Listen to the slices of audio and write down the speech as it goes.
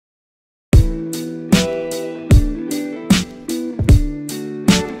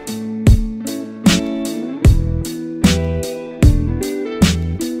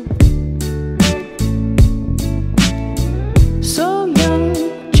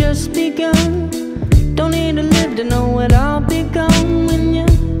had to know it all be gone when you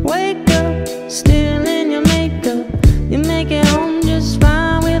wake up, still in your makeup. You make it home just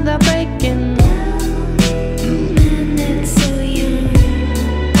fine without breaking. That's so young.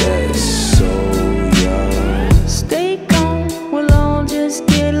 That's so young. Stay calm, we'll all just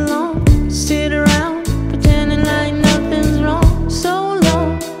get along. Sit around, pretending like nothing's wrong. So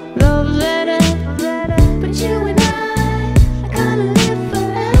long, love letter. But you and I gotta live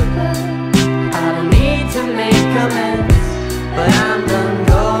forever. I don't need to make amends, but I'm done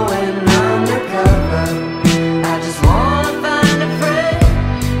going undercover. I just wanna find a friend.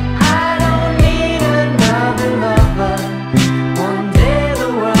 I don't need another lover. One day the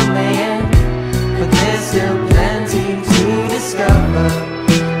world may end, but there's still plenty to discover.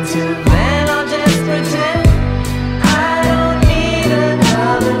 Till then I'll just pretend I don't need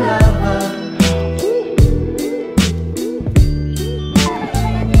another lover.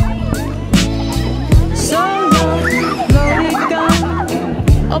 So long, loaded gun,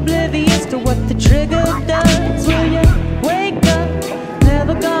 oblivious to what the trigger does. Will you wake up?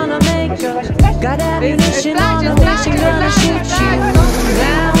 Never gonna make up. Got ammunition on the mission, gonna shoot you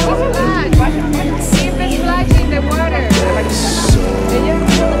down. See if it's flashing the water.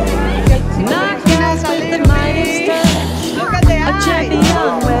 Knock out with the Midas touch. Look at the A eyes.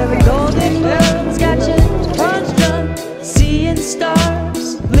 champion wearing golden gloves. Got you punch drunk, seeing stars.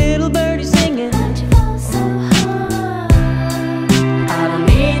 Little birdie singing. I don't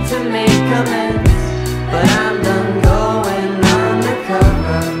need to make amends, but I'm done going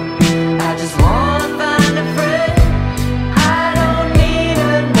undercover. I just wanna find a friend. I don't need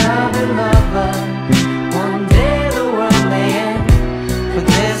another lover. One day the world may end, but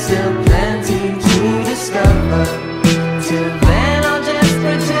there's still plenty to discover. Till then I'll just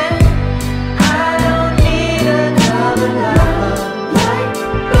pretend I don't need another lover. Light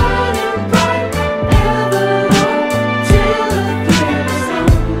burning bright, ever on, till the clear sun.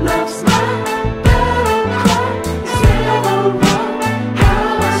 Love's my battle cry, it's never wrong. How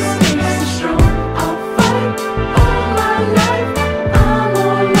I stay so strong, I'll fight all my life. I'm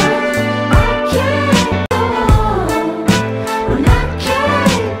alright, I can't go on, when I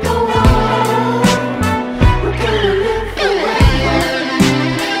can't go on. We're gonna live forever.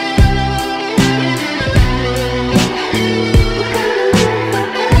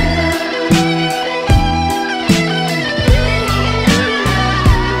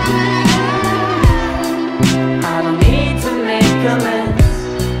 I don't need to make amends,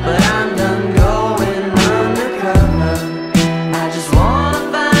 but I'm done going undercover. I just wanna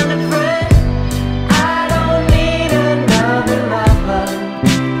find a friend. I don't need another lover.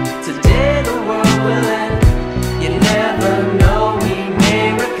 Today the world will end. You never know, we may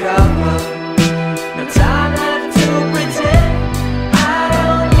recover. No time left to pretend. I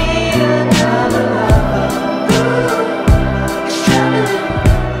don't need another lover. It's traveling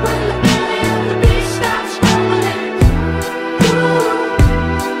when the belly of the beast starts rumbling.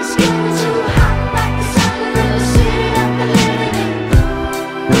 It's getting too hot like the summer in the city that we're living in.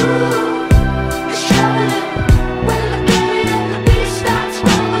 It's traveling when the belly of the beast starts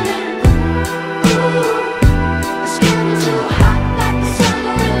rumbling. It's getting too hot like the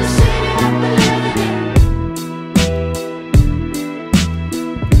summer in the city that we're living in.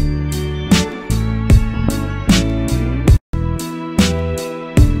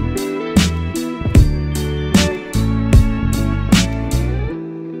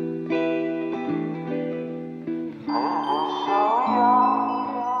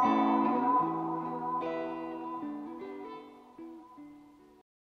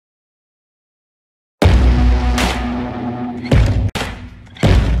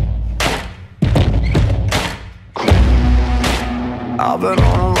 I've been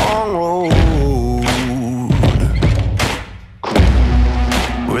on a long road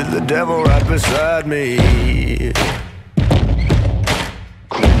with the devil right beside me,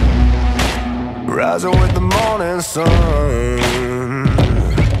 rising with the morning sun.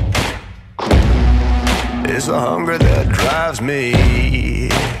 It's the hunger that drives me.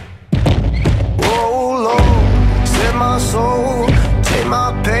 Oh Lord, set my soul, take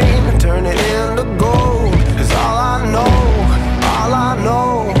my pain and turn it into gold. 'Cause all I know, all I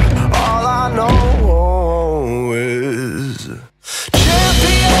know, all I know is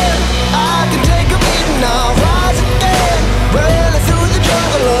champion. I can take a beating, I'll rise again, running through the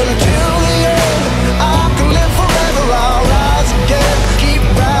jungle until the end. I can live forever, I'll rise again, keep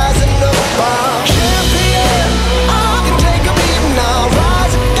rising up. I'm champion. I can take a beating, I'll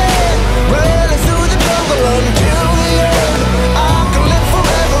rise again, running through the jungle until the end. I can live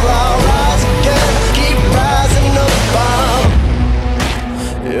forever, I'll rise again, keep rising up.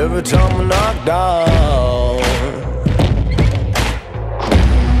 Every time I knock down,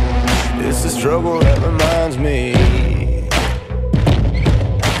 struggle that reminds me.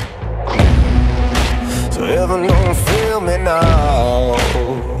 So heaven don't fail me now.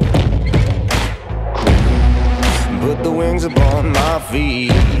 Put the wings upon my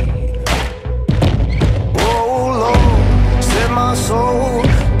feet.